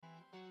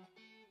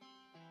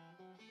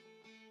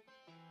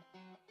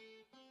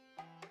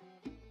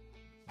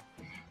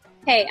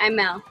Hey, I'm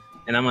Mel.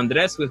 And I'm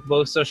Andres, with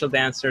both social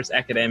dancers,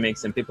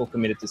 academics, and people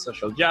committed to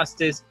social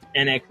justice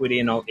and equity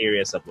in all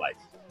areas of life.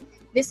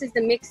 This is the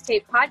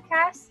Mixtape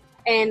Podcast,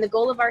 and the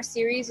goal of our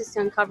series is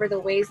to uncover the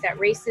ways that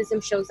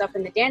racism shows up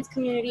in the dance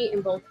community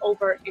in both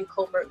overt and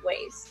covert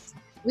ways.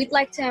 We'd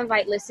like to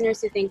invite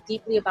listeners to think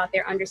deeply about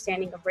their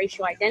understanding of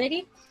racial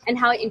identity and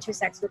how it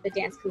intersects with the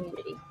dance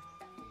community.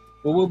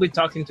 We will be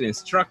talking to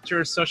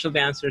instructors, social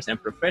dancers,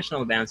 and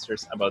professional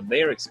dancers about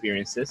their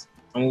experiences,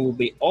 and we will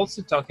be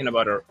also talking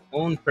about our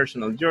own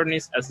personal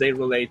journeys as they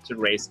relate to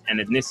race and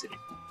ethnicity.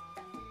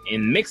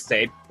 In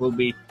Mixtape, we'll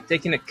be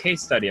taking a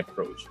case study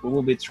approach. We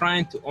will be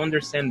trying to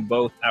understand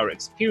both our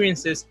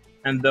experiences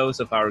and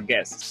those of our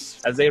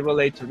guests as they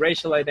relate to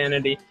racial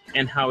identity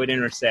and how it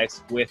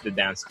intersects with the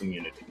dance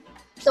community.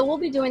 So we'll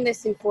be doing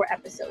this in 4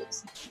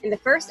 episodes. In the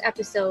first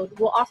episode,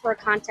 we'll offer a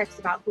context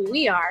about who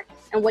we are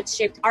and what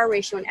shaped our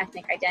racial and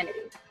ethnic identity.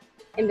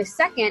 In the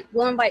second,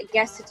 we'll invite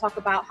guests to talk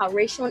about how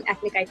racial and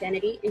ethnic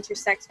identity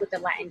intersects with the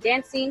Latin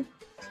dance scene.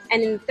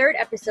 And in the third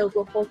episode,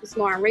 we'll focus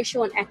more on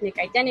racial and ethnic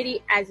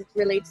identity as it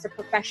relates to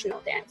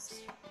professional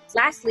dance.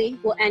 Lastly,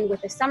 we'll end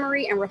with a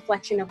summary and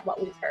reflection of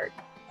what we've heard.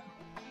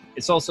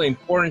 It's also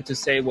important to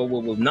say what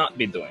we will not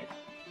be doing.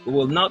 We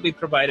will not be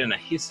providing a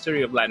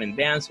history of Latin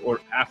dance or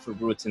Afro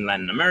roots in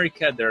Latin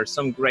America. There are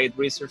some great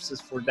resources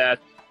for that.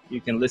 You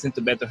can listen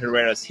to Beto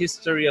Herrera's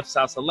History of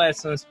Salsa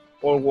Lessons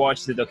or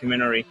watch the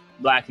documentary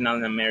Black in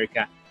Latin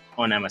America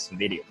on Amazon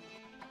Video.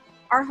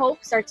 Our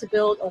hopes are to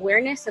build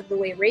awareness of the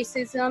way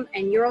racism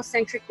and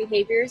Eurocentric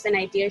behaviors and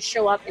ideas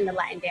show up in the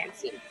Latin dance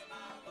scene.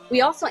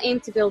 We also aim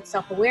to build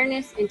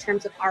self-awareness in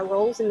terms of our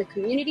roles in the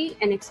community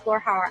and explore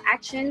how our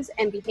actions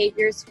and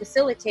behaviors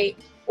facilitate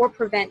or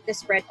prevent the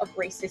spread of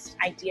racist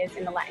ideas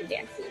in the Latin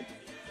dance scene.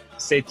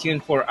 Stay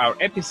tuned for our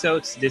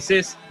episodes. This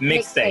is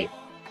Mixtape.